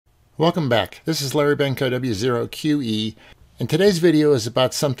Welcome back. This is Larry Benko W0QE, and today's video is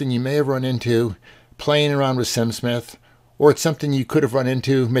about something you may have run into playing around with SimSmith, or it's something you could have run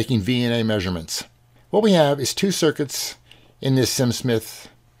into making VNA measurements. What we have is two circuits in this SimSmith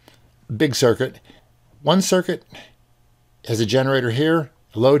big circuit. One circuit has a generator here,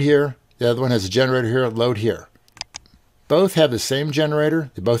 a load here. The other one has a generator here, a load here. Both have the same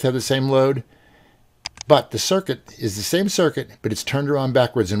generator. They both have the same load. But the circuit is the same circuit, but it's turned around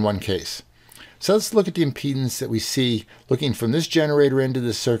backwards in one case. So let's look at the impedance that we see looking from this generator into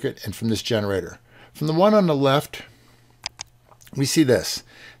this circuit and from this generator. From the one on the left, we see this.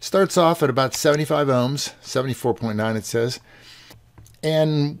 It starts off at about 75 ohms, 74.9 it says.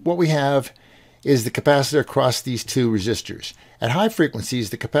 And what we have is the capacitor across these two resistors. At high frequencies,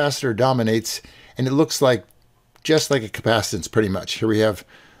 the capacitor dominates, and it looks like just like a capacitance pretty much. Here we have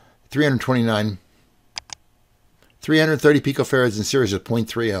 330 picofarads in series of 0.3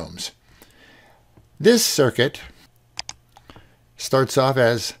 ohms. This circuit starts off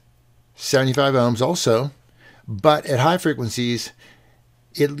as 75 ohms also, but at high frequencies,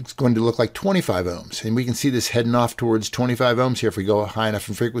 it's going to look like 25 ohms. And we can see this heading off towards 25 ohms here if we go high enough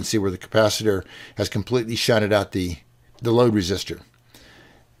in frequency where the capacitor has completely shunted out the load resistor.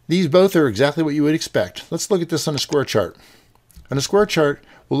 These both are exactly what you would expect. Let's look at this on a square chart. On a square chart,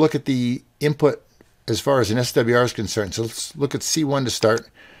 we'll look at the input as far as an SWR is concerned. So let's look at C1 to start.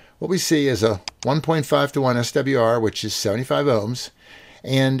 What we see is a 1.5 to 1 SWR, which is 75 ohms.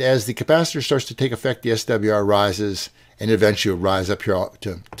 And as the capacitor starts to take effect, the SWR rises, and eventually will rise up here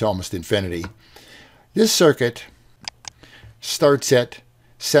to almost infinity. This circuit starts at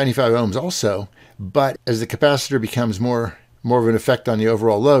 75 ohms also, but as the capacitor becomes more of an effect on the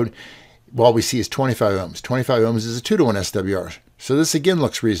overall load, what we see is 25 ohms. 25 ohms is a 2 to 1 SWR. So this again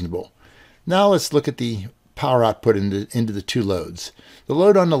looks reasonable. Now let's look at the power output into the two loads. The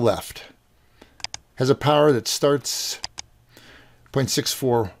load on the left has a power that starts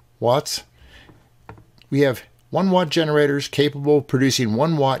 0.64 watts. We have 1 watt generators capable of producing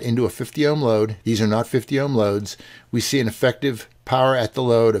 1 watt into a 50 ohm load. These are not 50 ohm loads. We see an effective power at the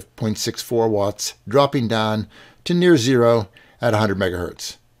load of 0.64 watts, dropping down to near zero at 100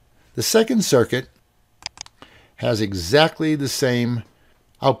 megahertz. The second circuit has exactly the same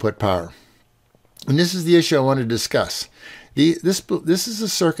output power. And this is the issue I want to discuss. This is a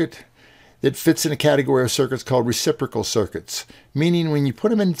circuit that fits in a category of circuits called reciprocal circuits, meaning when you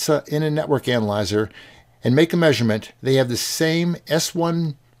put them in a network analyzer and make a measurement, they have the same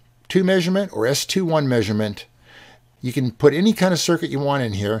s12 measurement or s21 measurement. You can put any kind of circuit you want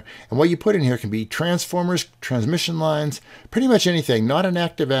in here, and what you put in here can be transformers, transmission lines, pretty much anything, not an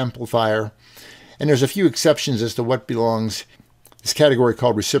active amplifier. And there's a few exceptions as to what belongs this category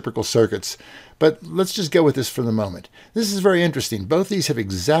called reciprocal circuits. But let's just go with this for the moment. This is very interesting. Both these have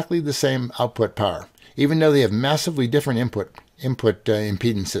exactly the same output power, even though they have massively different input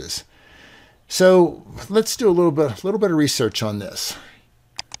impedances. So let's do a little bit of research on this.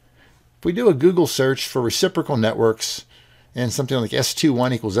 If we do a Google search for reciprocal networks and something like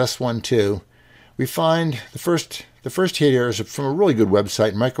s21 equals s12, we find the first hit here is from a really good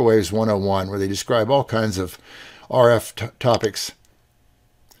website, Microwaves 101, where they describe all kinds of RF topics.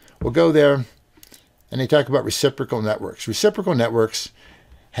 We'll go there, and they talk about reciprocal networks. Reciprocal networks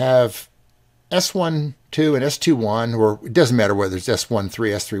have S12 and S21, or it doesn't matter whether it's S13,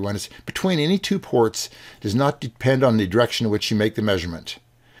 S31. It's between any two ports, does not depend on the direction in which you make the measurement.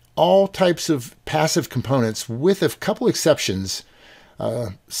 All types of passive components, with a couple exceptions,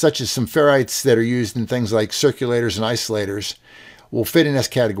 such as some ferrites that are used in things like circulators and isolators, will fit in this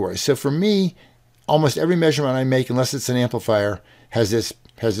category. So for me, almost every measurement I make, unless it's an amplifier, has this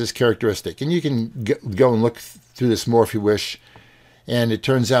characteristic. And you can go and look through this more if you wish. And it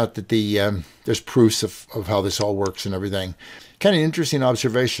turns out that there's proofs of how this all works and everything. Kind of an interesting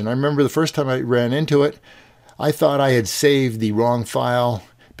observation. I remember the first time I ran into it, I thought I had saved the wrong file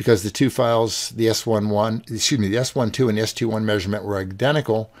because the two files, the S12 and the S21 measurement were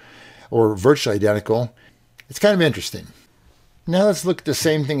identical or virtually identical. It's kind of interesting. Now let's look at the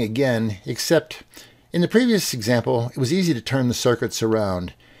same thing again, except in the previous example, it was easy to turn the circuits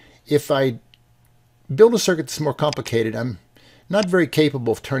around. If I build a circuit that's more complicated, I'm not very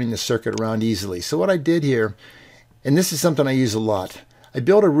capable of turning the circuit around easily. So what I did here, and this is something I use a lot, I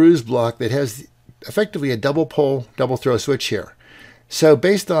built a ruse block that has effectively a double pole, double throw switch here. So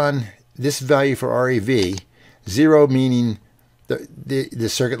based on this value for REV, 0 meaning the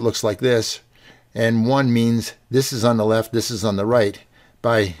circuit looks like this, and 1 means this is on the left, this is on the right.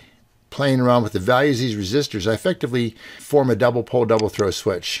 By playing around with the values of these resistors, I effectively form a double pole, double throw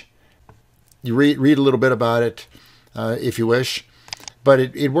switch. You read a little bit about it if you wish. but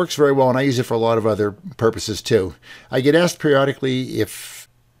it works very well, and I use it for a lot of other purposes too. I get asked periodically if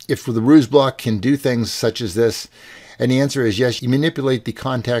the ruse block can do things such as this, and the answer is yes. You manipulate the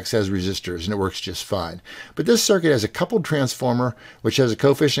contacts as resistors, and it works just fine. But this circuit has a coupled transformer, which has a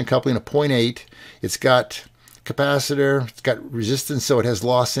coefficient coupling of 0.8. It's got capacitor, it's got resistance, so it has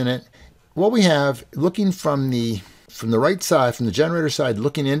loss in it. What we have, looking from the right side, from the generator side,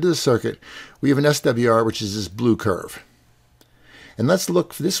 looking into the circuit, we have an SWR, which is this blue curve. And let's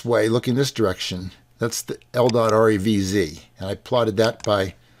look this way, looking this direction. That's the L dot REVZ. And I plotted that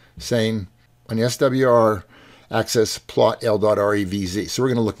by saying on the SWR axis, plot L dot REVZ. So we're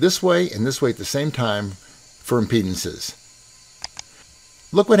going to look this way and this way at the same time for impedances.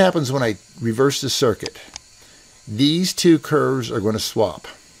 Look what happens when I reverse the circuit. These two curves are going to swap.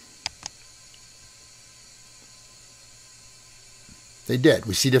 They did.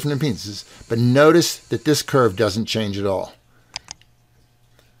 We see different impedances. But notice that this curve doesn't change at all.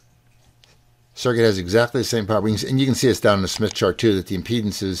 Circuit has exactly the same power. And you can see it's down in the Smith chart too, that the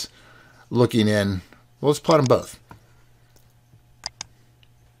impedances looking in, well, let's plot them both.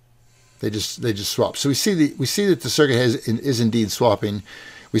 They just swap. So we see that the circuit is indeed swapping.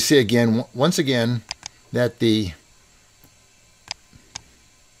 We see again, once again, that the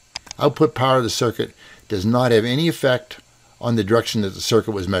output power of the circuit does not have any effect on the direction that the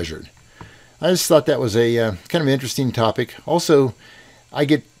circuit was measured. I just thought that was a kind of an interesting topic. Also,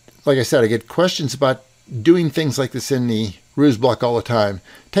 like I said, I get questions about doing things like this in the ruse block all the time.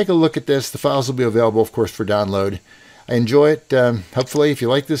 Take a look at this. The files will be available, of course, for download. I enjoy it. Hopefully, if you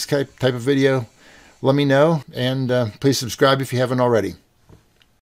like this type of video, let me know. And please subscribe if you haven't already.